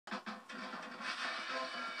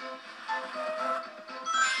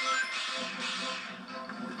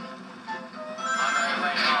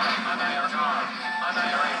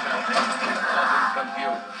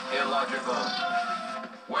illogical.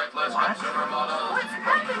 Worthless consumer models. What's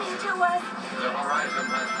happening to us? The horizon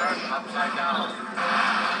has turned upside down.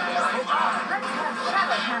 Let's have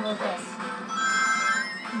Shadow handle this.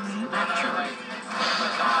 Naturally.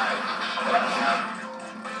 Aside.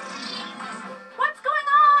 What's going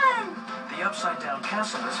on? The upside-down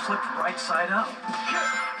castle is flipped right side up.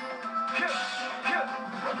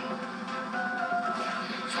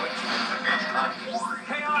 Switch to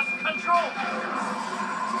Chaos control!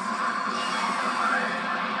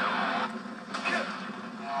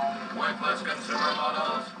 worthless consumer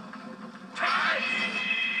models.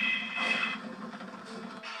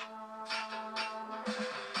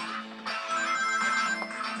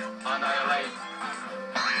 Annihilate.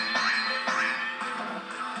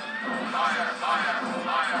 Fire, fire,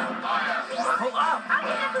 fire, fire. Pull up! I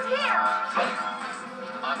can get from here.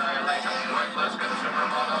 Annihilate worthless consumer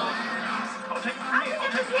models. I'll take it from I here. can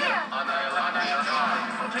I'll get take from here. Annihilate.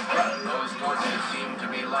 I'll take it. Those torches seem to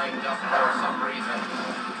be lined up for some reason.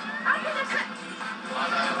 I can get from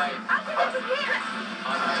Annihilate. I can get from here.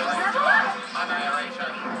 Annihilate. Level up.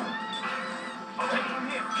 Annihilation. I'll take it from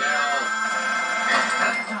here. Kill.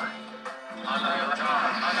 That's done. Annihilate.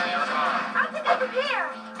 Annihilate. I can get from here.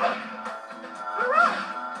 Hurrah!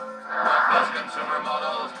 Worthless consumer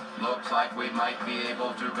models. Looks like we might be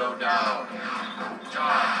able to go down.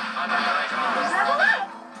 Charge. Annihilate. Level up.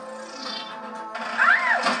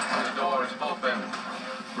 Ah! The door's open.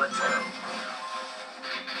 Let's go.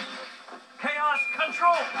 Chaos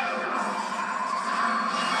control!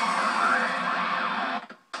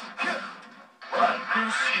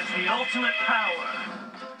 This is the ultimate power.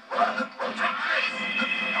 Take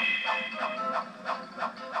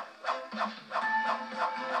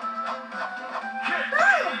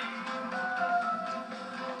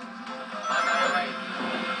Annihilate.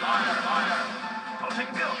 Fire, fire. I'll take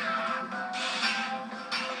a go.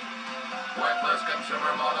 Worthless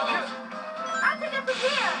consumer models. I can get from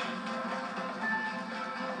here.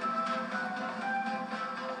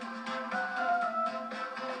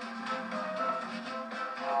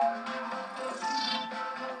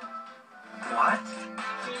 What?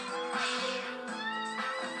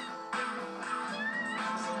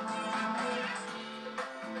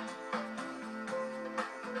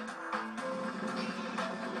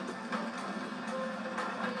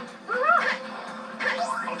 Hurrah!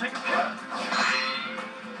 I'll take a go.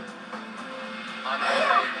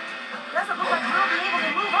 Annihilate. Doesn't look like we'll be able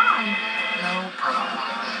to move on. No problem.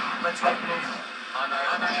 Let's get moving.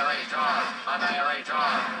 Annihilator. Annihilator.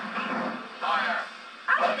 Fire.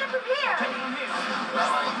 I can get from here. Take it from here.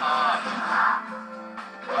 Level up.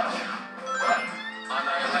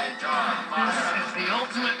 Annihilator. This Fire. is the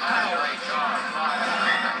ultimate power. Annihilator. Fire.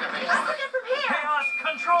 I Activate. can get from here. Chaos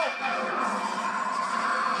control!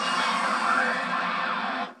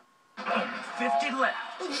 50 left.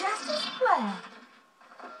 Just as planned.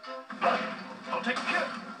 I'll take a go.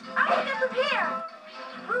 I can get from here.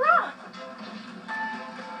 Hurrah!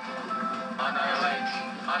 Annihilate.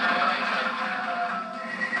 Annihilation.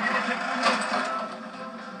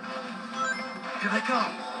 Here they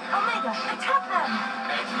come. Omega, attack them.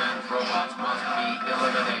 X-Men's robots must be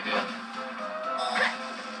eliminated.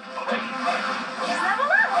 I'll take it from here. Level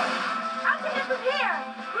up. I can get from here.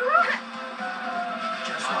 Hurrah!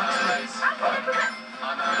 Just watch this. I can get from here.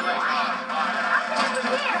 Annihilator. Fire. I can get from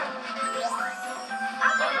here.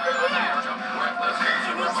 I can get from here. Annihilator. Worthless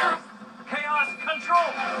consumer models. Chaos control!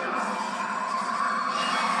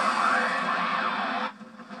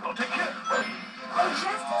 I'll take it.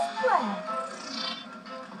 Just as planned.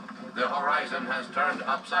 The horizon has turned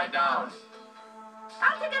upside down.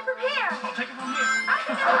 I can get from here. I'll take it from here. I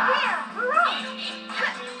can get from here. Hurrah!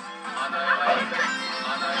 Annihilate.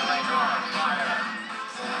 Annihilator. Fire.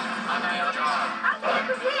 Annihilator. I can get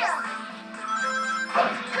from here.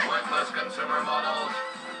 Worthless consumer models.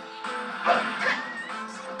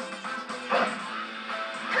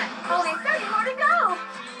 Only 30 more to go.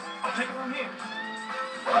 I'll take it from here.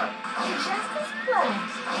 Just as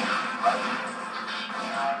planned.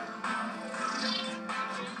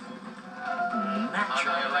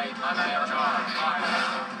 Natural. Annihilate. Annihilator. Fire.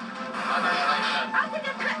 Annihilation. I can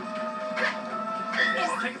get from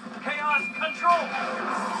I'll take it. Chaos control!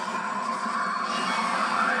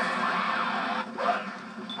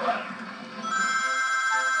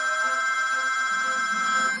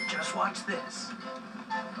 Just watch this.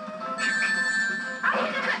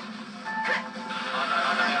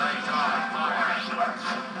 Annihilator. Fire.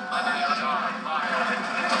 Annihilator. Fire.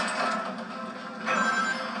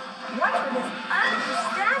 What's with this under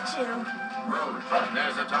statue? Rouge,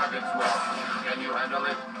 there's a target switch. Can you handle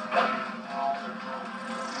it?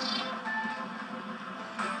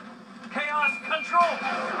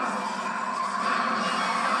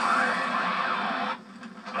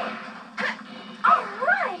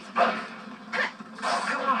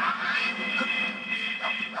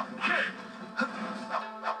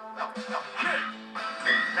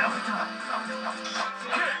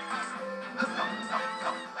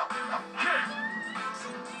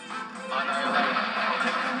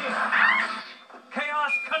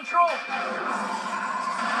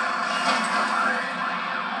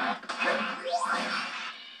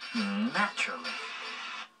 naturally.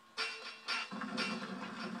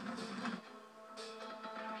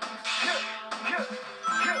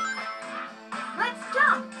 Let's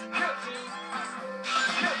jump.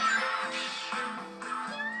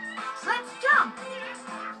 Let's jump.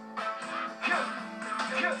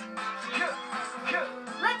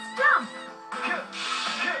 Let's jump.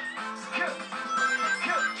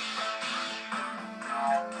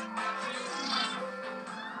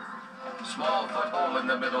 Small football in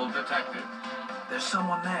the middle detected. There's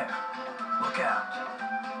someone there. Look out.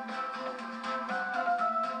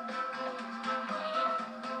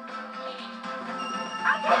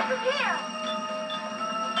 I came from here.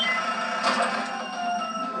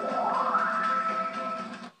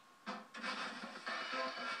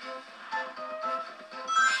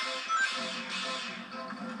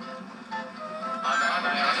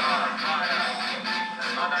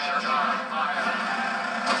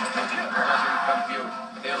 Doesn't compute.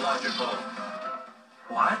 Illogical.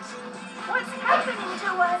 What? What's happening to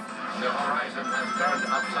us? The horizon has turned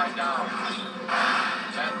upside down.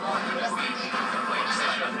 10 more to defeat. Complete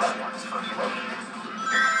mission. This one's for me.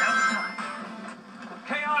 Now the time.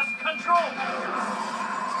 Chaos control!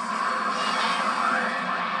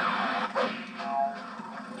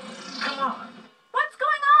 Come on. What's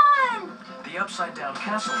going on? The upside down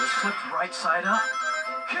castle is flipped right side up.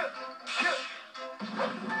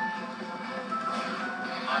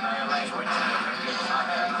 Annihilate which detectives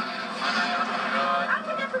ahead. Annihilate. I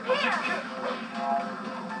can never prepare.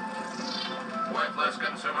 Worthless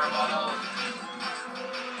consumer models.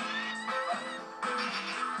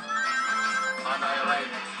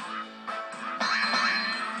 Annihilate.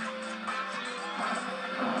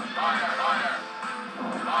 Fire, fire.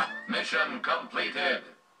 Mission completed.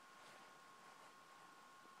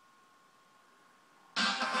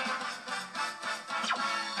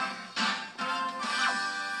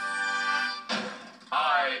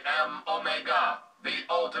 I am Omega, the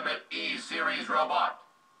ultimate E-Series robot.